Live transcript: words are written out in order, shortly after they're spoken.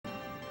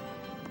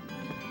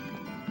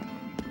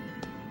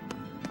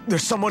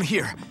There's someone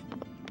here.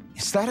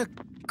 Is that a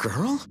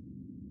girl?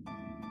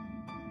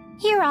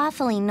 You're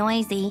awfully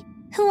noisy.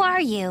 Who are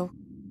you?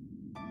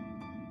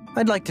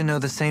 I'd like to know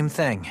the same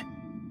thing.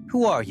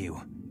 Who are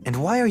you, and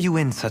why are you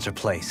in such a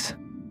place?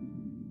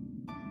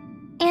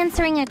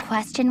 Answering a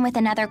question with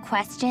another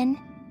question?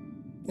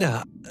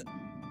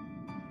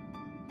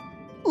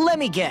 Let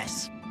me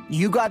guess.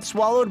 You got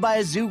swallowed by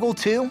a Zoogle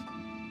too?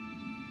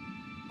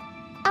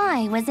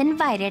 I was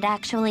invited,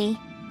 actually.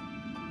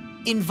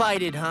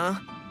 Invited, huh?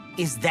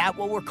 Is that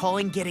what we're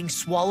calling getting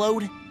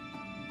swallowed?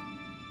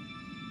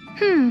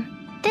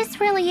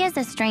 This really is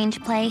a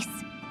strange place.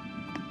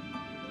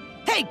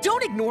 Hey,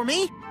 don't ignore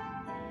me!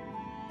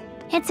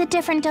 It's a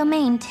different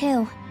domain,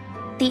 too.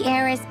 The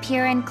air is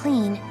pure and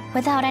clean,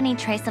 without any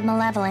trace of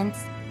malevolence.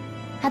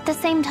 At the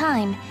same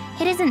time,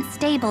 it isn't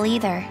stable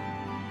either.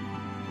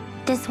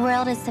 This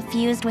world is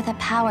suffused with a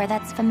power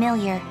that's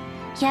familiar,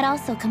 yet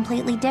also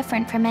completely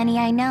different from any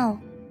I know.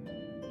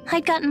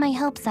 I'd gotten my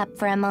hopes up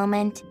for a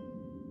moment.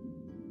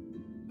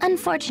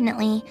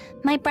 Unfortunately,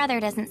 my brother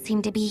doesn't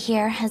seem to be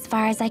here, as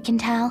far as I can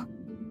tell.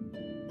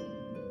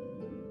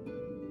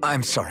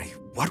 I'm sorry,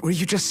 what were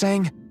you just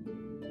saying?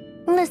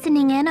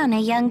 Listening in on a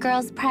young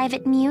girl's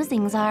private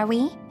musings, are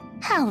we?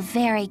 How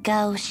very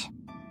gauche.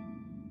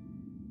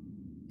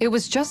 It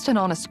was just an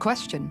honest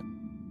question.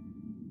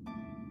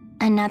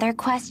 Another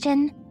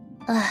question?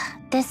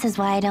 Ugh, this is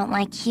why I don't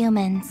like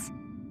humans.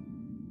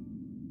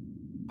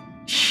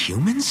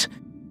 Humans?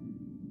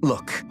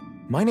 Look,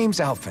 my name's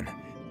Alphen.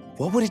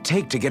 What would it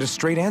take to get a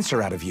straight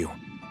answer out of you?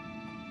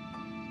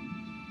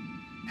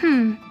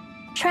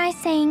 Try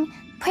saying,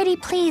 "Pretty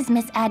please,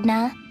 Miss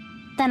Edna."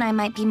 Then I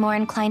might be more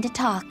inclined to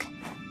talk.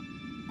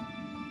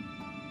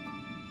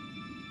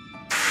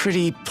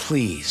 Pretty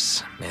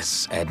please,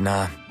 Miss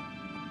Edna.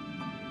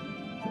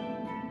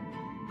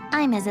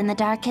 I'm as in the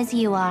dark as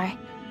you are.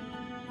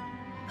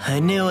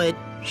 I knew it.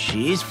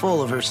 She's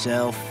full of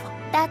herself.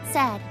 That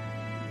said,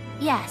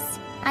 yes,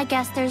 I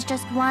guess there's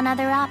just one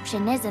other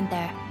option, isn't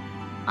there?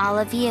 All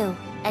of you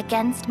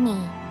against me.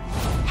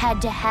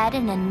 Head to head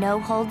in a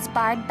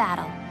no-holds-barred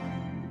battle.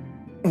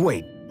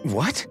 Wait,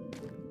 what?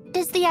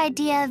 Does the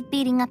idea of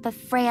beating up a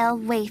frail,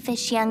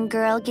 waifish young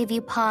girl give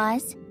you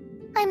pause?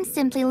 I'm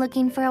simply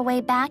looking for a way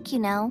back, you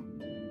know.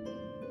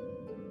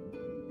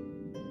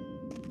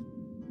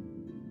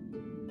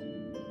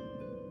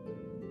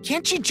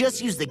 Can't you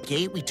just use the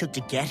gate we took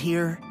to get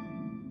here?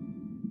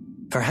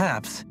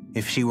 Perhaps,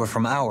 if she were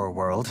from our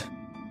world.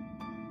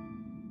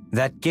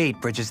 That gate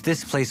bridges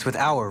this place with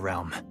our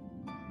realm.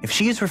 If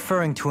she is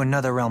referring to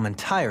another realm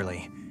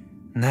entirely,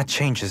 that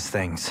changes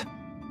things.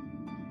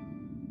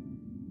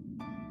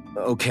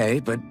 Okay,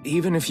 but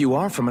even if you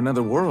are from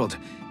another world,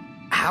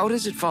 how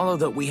does it follow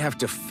that we have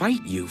to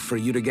fight you for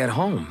you to get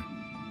home?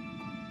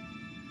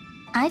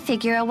 I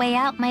figure a way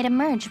out might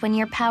emerge when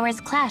your powers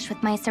clash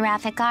with my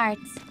seraphic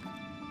arts.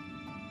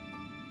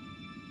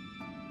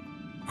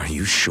 Are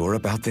you sure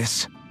about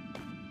this?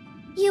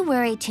 You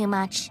worry too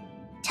much.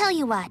 Tell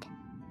you what,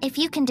 if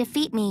you can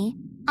defeat me,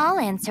 I'll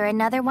answer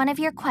another one of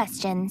your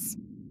questions.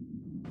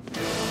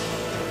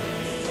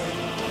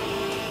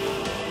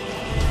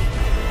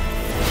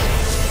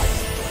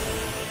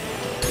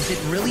 Is it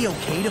really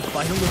okay to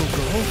fight a little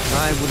girl?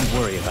 I wouldn't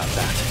worry about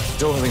that.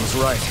 Dorling's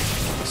right.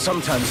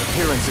 Sometimes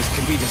appearances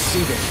can be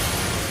deceiving.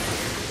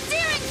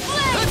 Searing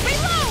Flame!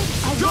 Reload!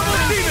 Double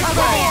demon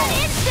An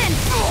instant!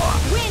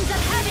 Winds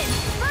of heaven!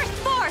 Burst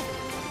forth!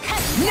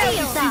 Now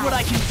you see what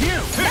I can do!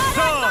 Not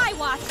on my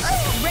watch!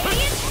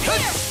 Radiant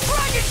Spear!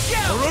 Dragon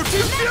Shell! Orochi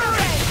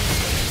Fury!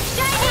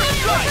 Shining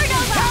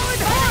Supernova!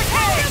 Talon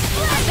Hurricane!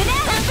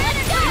 Banana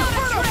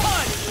Inferno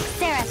Punch!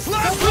 Seraph, go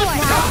Blast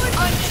forward! Talon,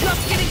 I'm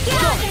just getting Get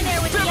out started! in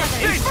there with the others!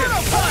 Inferno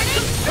Punch!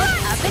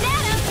 A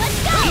banana, let's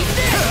go!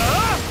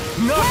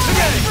 Not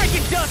today!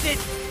 Freaking does it!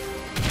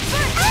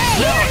 Hey,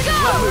 here it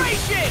goes!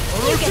 Celebration!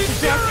 You get the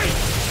Fury!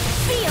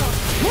 Feel!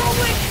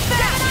 Rolling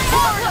fast!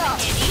 Hard!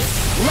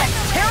 Let's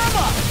tear him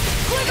up!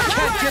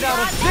 Can't get out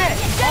of this!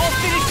 I'll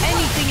finish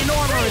anything in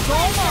armor is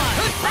all mine!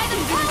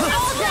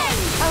 All day!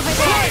 Over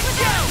there!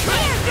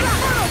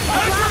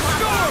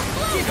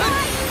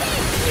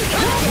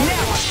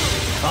 Now,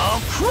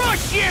 I'll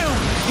crush you!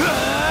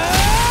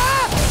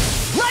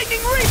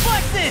 Lightning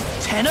reflexes!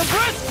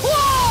 Tenebrous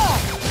claw!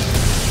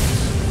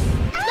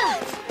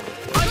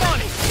 I'm on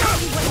it!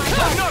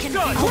 I'm not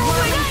done!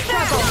 Rolling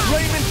feather!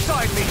 Flame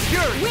inside me,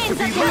 fury! To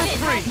be left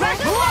free!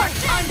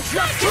 I'm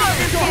just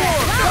Dragon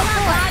Sword!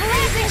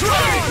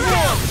 Dragon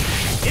Sword!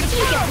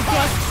 Inferno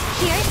Punch!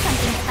 Here's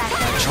something special.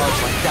 A charge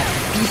like that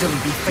could easily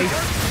be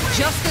fatal.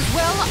 Just as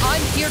well,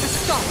 I'm here to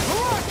stop.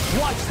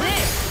 Watch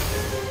this!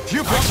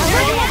 You picked the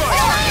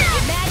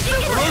Magic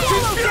wrong is Orochi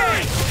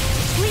Fury!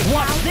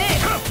 Watch this!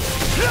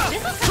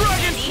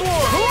 Dragon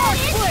Sword!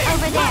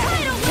 over there.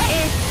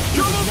 It's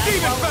Double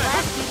demon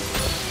fang!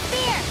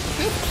 fear.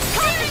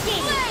 Searing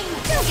Flame.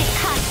 Don't get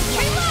caught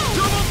yet.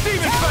 Double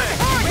demon fang!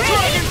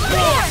 Dragon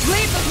Sword!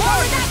 Leave the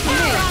target to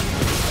me.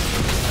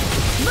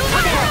 Move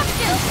on up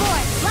still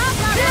forth. Blah,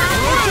 blah, blah.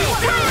 Orochi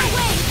Fury!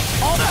 Wait.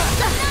 All that!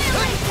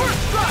 Annihilate. First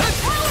strike!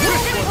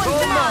 This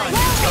one's mine.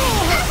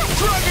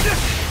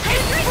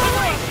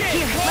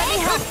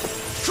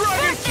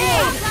 Dragon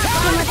Swarm!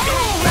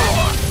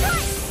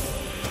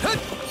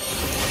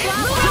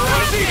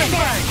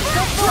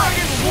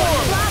 Dragon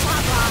Swarm!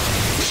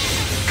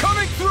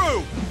 Coming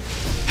through!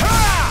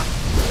 Ha!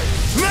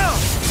 Now!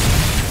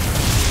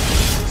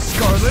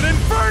 Scarlet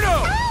Inferno!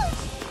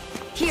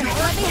 Here,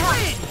 let me help.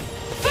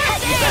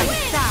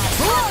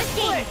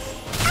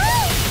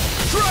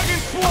 Dragon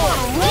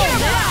Swarm! Here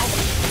now!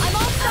 I'm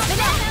all stopping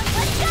up.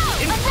 Let's go!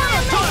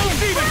 Annihilation!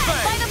 Demon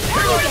Fang! By the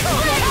Here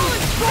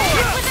I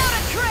come! without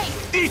a trace!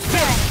 Eat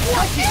this!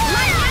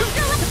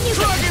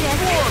 Dragon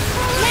Swarm!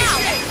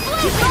 Now!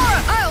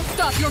 I'll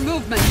stop your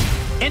movement!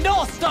 And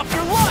I'll stop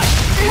your life!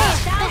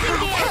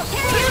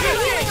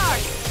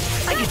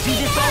 I can do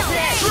this all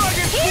day!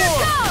 Dragon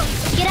Swarm!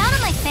 Get out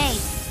of my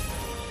face.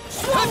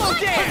 Swallow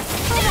dance!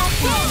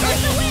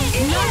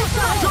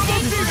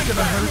 This is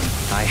gonna hurt.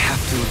 I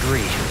have to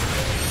agree.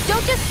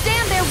 Don't just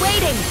stand there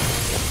waiting!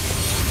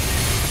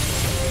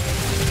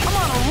 Come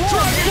on,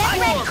 Aurora! I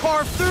can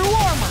carve through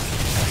armor!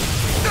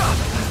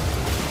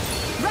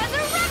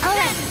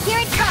 Alright, here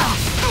it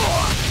comes.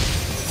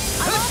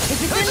 If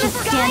it's in the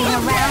sky, Standing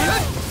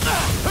around,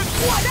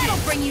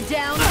 that'll bring you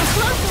down!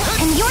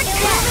 and you're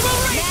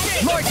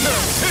dead. My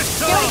turn! It's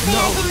Don't time! say I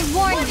didn't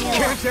warn you.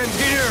 Can't end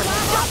here!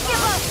 Don't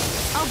give up!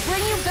 I'll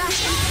bring you back!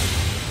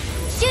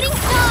 Shooting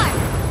star.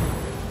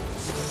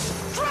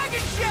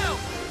 Dragon shout!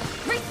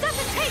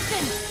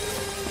 Resuscitation!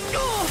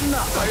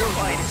 Not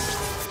firefighting.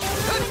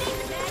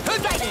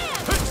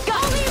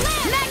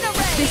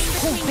 This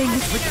whole thing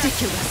is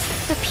ridiculous.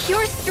 The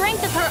pure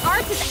strength of her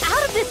arts is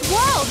out of this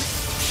world!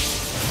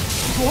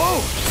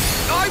 Whoa!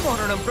 I want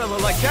an umbrella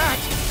like that!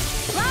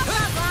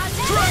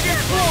 Dragon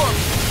Swarm!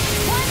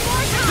 One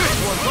more time! This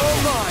one's all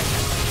mine!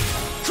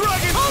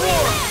 Dragon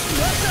Swarm!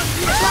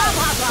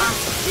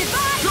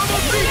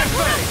 Double Demon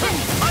Fang!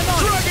 I'm on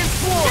Dragon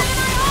Swarm!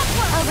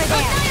 Over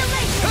there.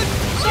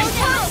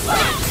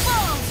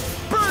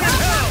 Burn in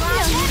hell!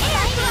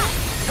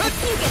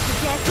 You get the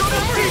death.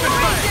 Double Demon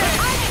Fang!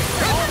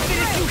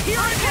 Did you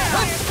hear it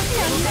now?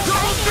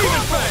 Double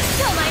Demon Fang!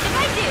 Don't mind if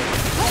I do.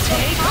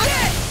 Take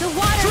that! The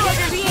water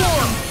Dragon is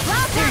Swarm!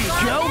 There you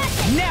go!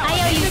 Now I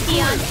owe you,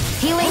 Dion.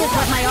 Healing is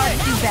what my arts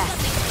do best.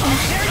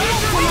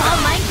 All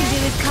mine can do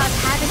is cause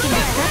havoc and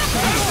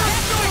destruction.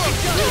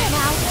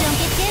 Now, don't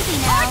get dizzy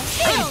now. I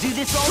can do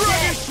this all day!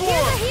 Dragon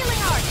Swarm!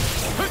 Healing art.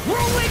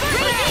 Whirlwind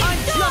Blade! I'm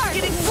just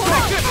getting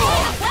started!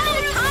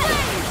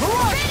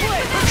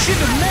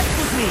 Should have messed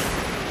with me!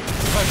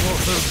 I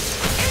won't lose.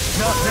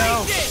 Not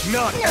now,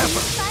 not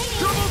ever.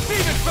 Double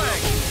Demon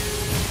Fang!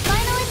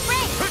 Final is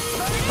break.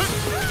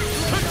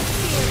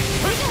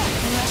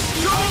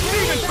 Double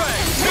Demon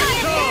Fang!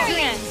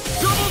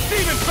 Double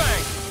Demon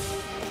Fang!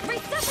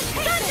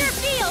 Thunder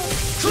field.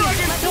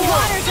 Dragon The Swarm!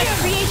 waters of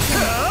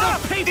creation.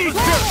 Eat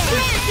this!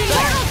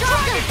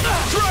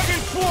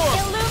 Dragon Swarm!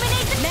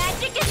 Illuminate the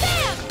magic is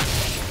there.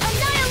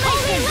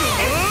 Annihilation.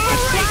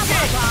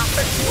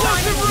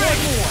 Explosive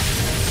Ring!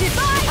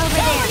 Over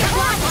there.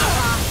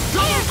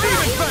 Double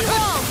Demon Fang!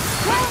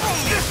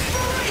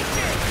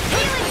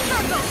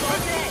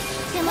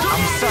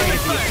 I'm sorry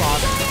if you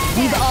father.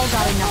 We've all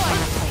got enough on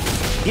our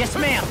plate. Yes,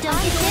 ma'am!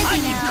 Don't get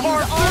dizzy now.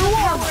 Carve through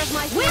armor!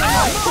 We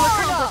are to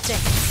accomplish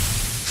this.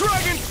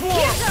 Dragon Swarm!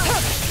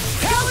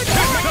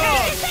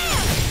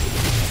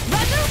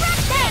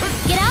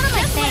 Get out of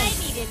my face.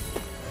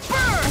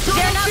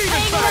 They're not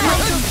playing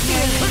around.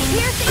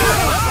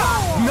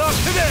 Not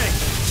today!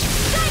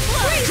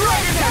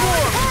 Dragon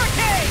Swarm!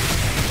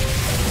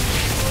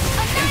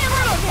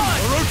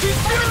 Orochi's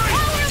Fury!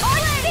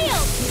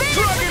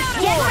 Dragon Get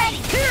Swarm! ready.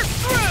 Pierce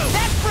through!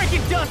 That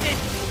freaking does it!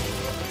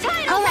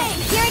 Alright,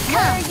 here it Where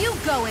are comes. you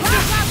going? Is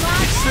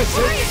this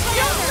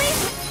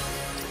it?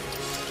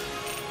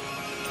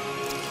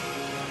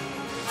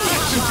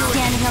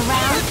 Standing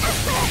around,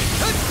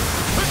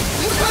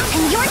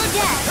 and you're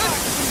dead.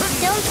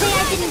 Don't say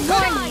I didn't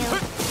warn you.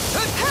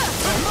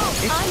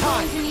 I'm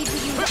going to need to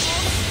use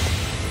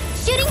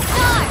Shooting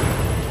star.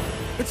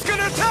 It's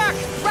gonna attack!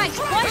 Right,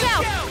 watch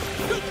out!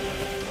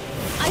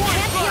 I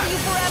can't hear you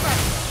forever.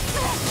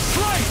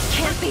 Strike!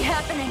 Can't be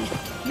happening.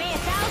 May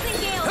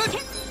 1,000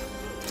 gales.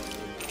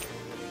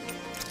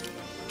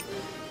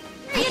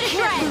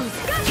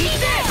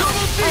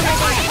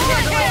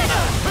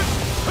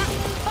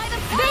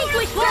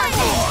 Vanquish one!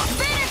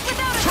 Vanish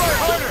without a Try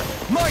trace! harder!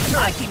 My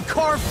turn! I can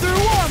carve through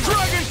armor!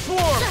 Dragon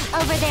Swarm!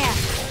 Over there.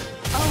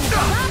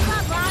 Blah,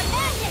 blah, blah,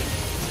 magic!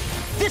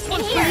 This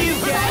one's for you,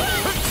 Dad!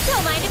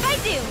 Don't mind if I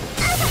do.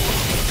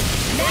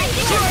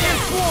 Magic Dragon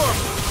attack! Swarm!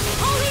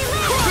 Holy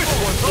land! This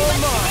one's all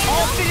mine!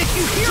 I'll finish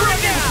you here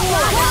and Dragon now!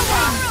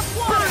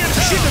 Swarm! Burn in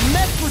Should hell! have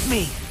messed with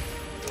me!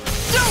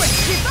 Do it!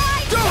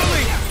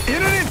 Totally! In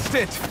an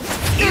instant!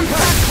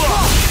 Impact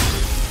Block!